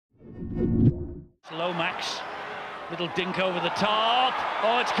Lomax, little dink over the top.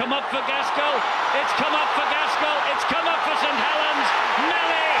 Oh, it's come up for Gaskell. It's come up for Gaskell. It's come up for St Helens.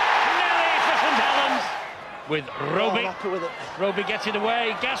 Nelly for St Helens. With Roby. Roby gets it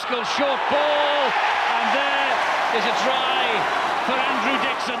away. Gaskell short ball, and there is a try for Andrew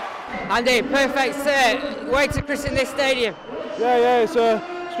Dixon. Andy, perfect way to christen this stadium. Yeah, it's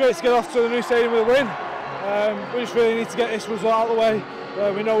great to get off to the new stadium with a win. We just really need to get this result out of the way.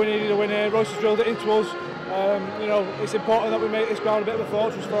 We know we needed a win here. Royce has drilled it into us. It's important that we make this ground a bit of a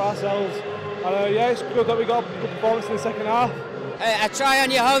fortress for ourselves. And it's good that we got a good performance in the second half. A try on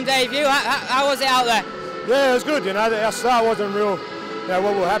your home debut. How was it out there? Yeah, it was good. Our start wasn't real.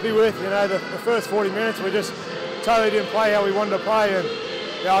 What we're happy with. The first 40 minutes we just totally didn't play how we wanted to play. And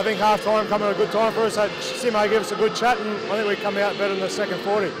I think half time coming at a good time for us. Simo gave us a good chat, and I think we come out better in the second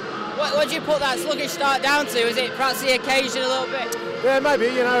 40. What do you put that sluggish start down to? Is it perhaps the occasion a little bit? Yeah, maybe.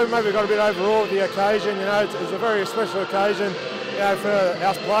 Maybe we got a bit overawed with the occasion. It's a very special occasion, for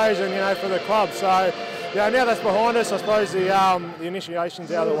our players and for the club. So, now that's behind us. I suppose the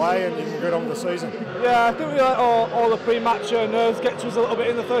initiation's out of the way, and you can get on with the season. Yeah, I think we let all the pre-match nerves get to us a little bit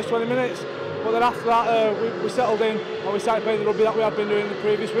in the first 20 minutes. But then after that, we settled in and we started playing the rugby that we have been doing in the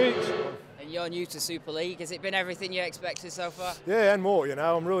previous weeks. And you're new to Super League. Has it been everything you expected so far? Yeah, and more.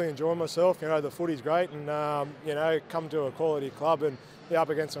 I'm really enjoying myself. The footy's great, and come to a quality club and up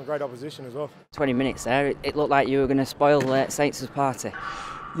against some great opposition as well. 20 minutes there. It looked like you were going to spoil Saints' party.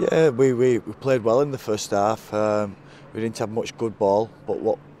 Yeah, we played well in the first half. We didn't have much good ball, but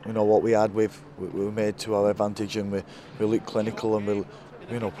what we had, we made to our advantage, and we looked clinical, and we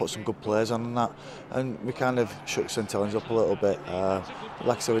put some good players on and that, and we kind of shook St Helens up a little bit.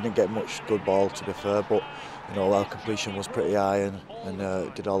 Like I said, we didn't get much good ball, to be fair, but our completion was pretty high,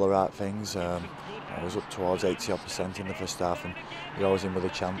 and did all the right things. I was up towards 80% in the first half, and we always in with a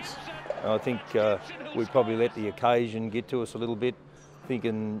chance. I think we probably let the occasion get to us a little bit,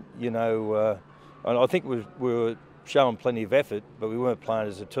 thinking, and I think we were showing plenty of effort, but we weren't playing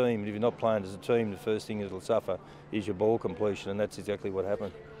as a team. And if you're not playing as a team, the first thing it'll suffer is your ball completion, and that's exactly what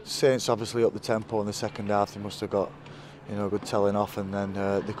happened. Saints obviously up the tempo in the second half. They must have got, a good telling off, and then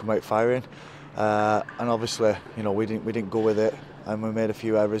they come out firing. And obviously, we didn't go with it, and we made a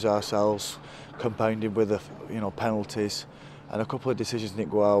few errors ourselves, compounded with the, penalties, and a couple of decisions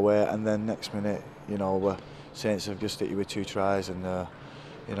didn't go our way. And then next minute, Saints have just hit you with 2 tries, and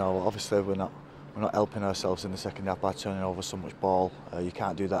obviously we're not helping ourselves in the second half by turning over so much ball. You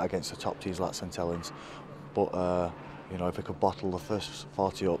can't do that against the top teams like St Helens. But if we could bottle the first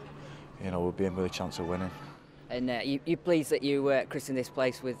 40 up, we'd be in with a chance of winning. And you pleased that you christened this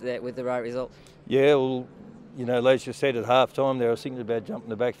place with the right result? Yeah, well, as you said at half time there, I was thinking about jumping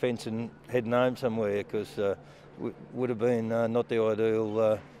the back fence and heading home somewhere, because it would have been not the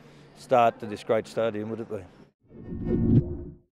ideal start to this great stadium, would it be?